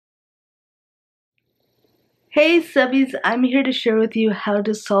Hey subbies, I'm here to share with you how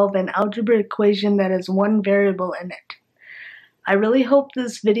to solve an algebra equation that has one variable in it. I really hope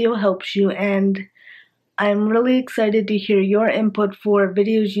this video helps you, and I'm really excited to hear your input for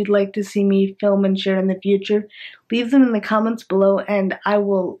videos you'd like to see me film and share in the future. Leave them in the comments below and I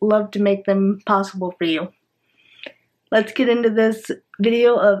will love to make them possible for you. Let's get into this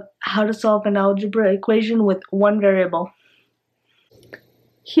video of how to solve an algebra equation with one variable.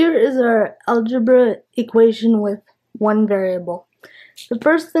 Here is our algebra equation with one variable. The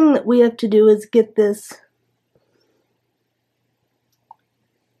first thing that we have to do is get this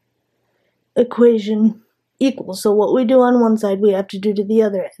equation equal. So what we do on one side, we have to do to the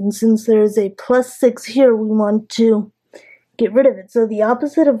other. And since there is a plus 6 here, we want to get rid of it. So the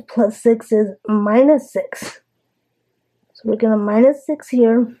opposite of plus 6 is minus 6. So we're going to minus 6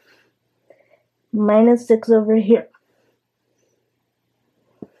 here, minus 6 over here.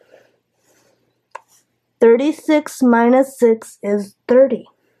 36 minus 6 is 30.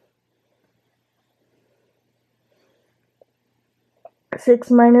 6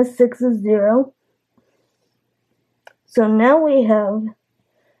 minus 6 is 0. So now we have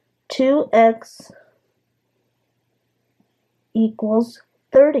 2x equals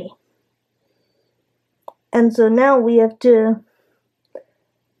 30. And so now we have to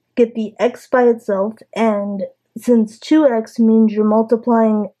get the x by itself, and since 2x means you're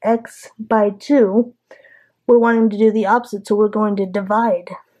multiplying x by 2, we're wanting to do the opposite, so we're going to divide.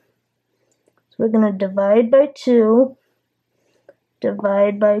 So we're going to divide by 2,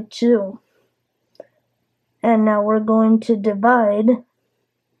 divide by 2. And now we're going to divide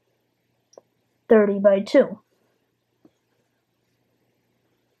 30 by 2.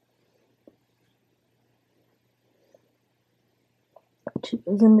 Two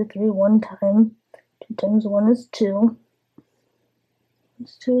goes into 3 one time. 2 times 1 is 2.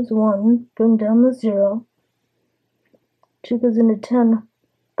 This 2 is 1. Bring down the 0. 2 goes into 10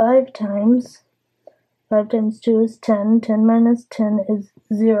 5 times. 5 times 2 is 10. 10 minus 10 is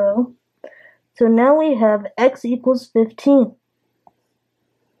 0. So now we have x equals 15.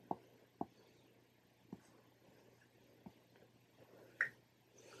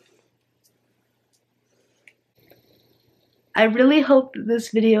 I really hope that this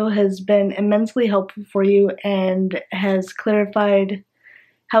video has been immensely helpful for you and has clarified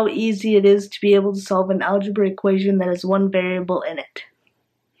how easy it is to be able to solve an algebra equation that has one variable in it.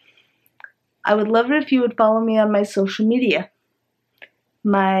 I would love it if you would follow me on my social media.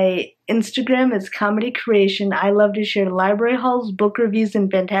 My Instagram is Comedy Creation. I love to share library hauls, book reviews,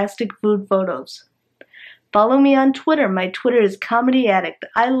 and fantastic food photos. Follow me on Twitter. My Twitter is Comedy Addict.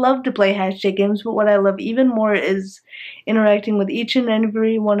 I love to play hashtag games, but what I love even more is interacting with each and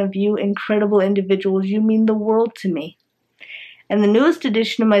every one of you incredible individuals. You mean the world to me. And the newest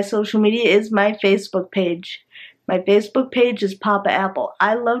addition to my social media is my Facebook page. My Facebook page is Papa Apple.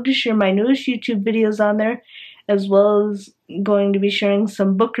 I love to share my newest YouTube videos on there, as well as going to be sharing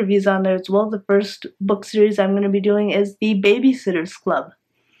some book reviews on there as well. The first book series I'm going to be doing is The Babysitter's Club.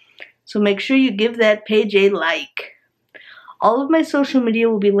 So make sure you give that page a like. All of my social media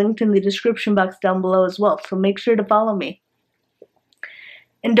will be linked in the description box down below as well, so make sure to follow me.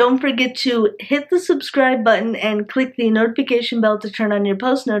 And don't forget to hit the subscribe button and click the notification bell to turn on your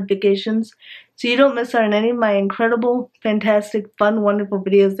post notifications so you don't miss out on any of my incredible, fantastic, fun, wonderful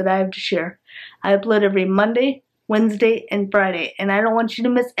videos that I have to share. I upload every Monday, Wednesday, and Friday, and I don't want you to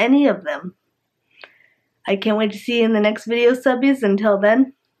miss any of them. I can't wait to see you in the next video, subbies. Until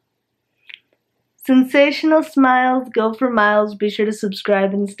then, sensational smiles, go for miles. Be sure to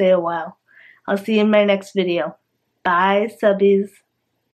subscribe and stay a while. I'll see you in my next video. Bye, subbies.